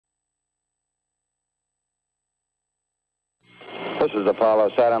This is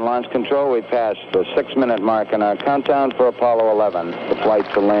Apollo Saturn Launch Control. We passed the 6-minute mark in our countdown for Apollo 11, the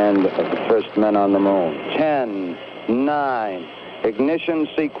flight to land of the first men on the moon. 10, 9, ignition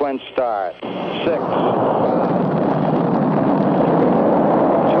sequence start. 6, 5.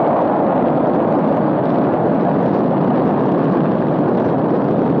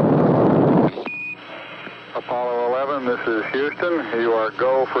 This is Houston. You are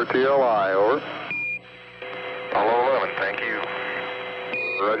go for TLI, over. Apollo 11, thank you.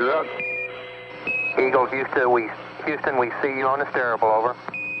 Roger that. Eagle, Houston, we see you on the steerable, over.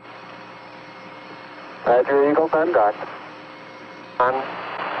 Roger, Eagle, contact. On,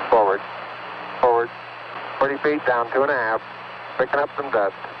 forward, 40 feet down, 2.5, picking up some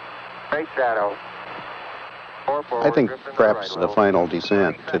dust. Great shadow. I think perhaps the final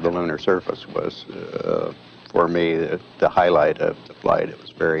descent to the lunar surface was, for me, the highlight of the flight. It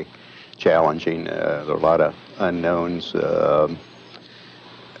was very challenging. There were a lot of unknowns,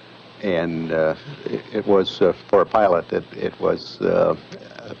 and it was, for a pilot, it was a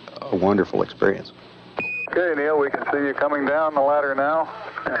wonderful experience. Okay, Neil, we can see you coming down the ladder now.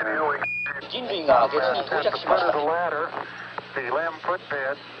 At the foot of the ladder, the LEM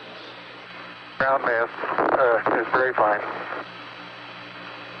footbed, ground mast is very fine.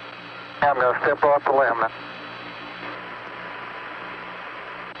 I'm going to step off the LEM.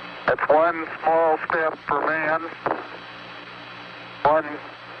 That's one small step for man, one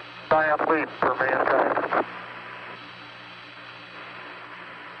giant leap for mankind.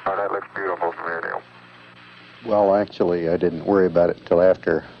 Oh, that looks beautiful from here, Neil. Well, actually, I didn't worry about it until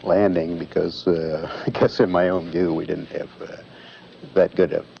after landing because I guess in my own view we didn't have that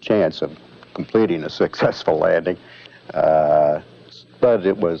good a chance of completing a successful landing. But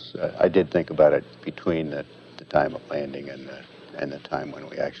it was, I did think about it between the time of landing and the time when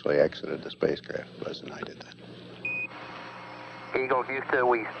we actually exited the spacecraft. Buzz and I did that. Eagle, Houston,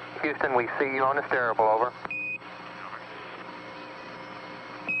 we see you on the steerable, over.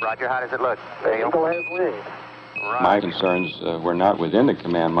 Roger, how does it look? The Eagle has wings. My concerns were not within the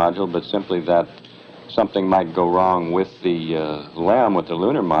command module, but simply that something might go wrong with the LEM, with the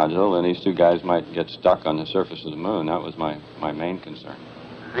lunar module, and these two guys might get stuck on the surface of the moon. That was my main concern.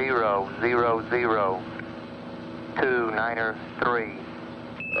 0, 0, 0, 2, 9er, 3.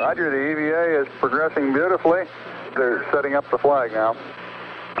 Roger, the EVA is progressing beautifully. They're setting up the flag now.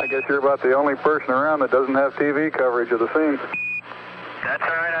 I guess you're about the only person around that doesn't have TV coverage of the scene. That's all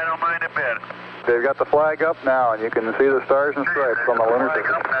right, I don't mind a bit. They've got the flag up now, and you can see the stars and stripes on the lunar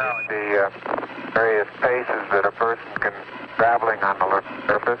surface. The various paces that a person can traveling on the lunar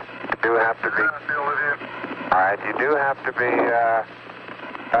surface, you do have to be. All right, you do have to be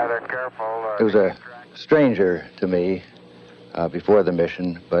rather careful. It was a stranger to me before the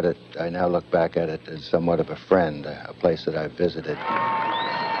mission, but I now look back at it as somewhat of a friend, a place that I've visited.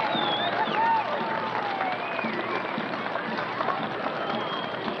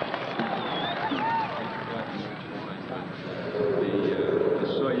 The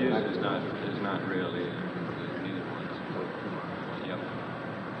Soyuz is not really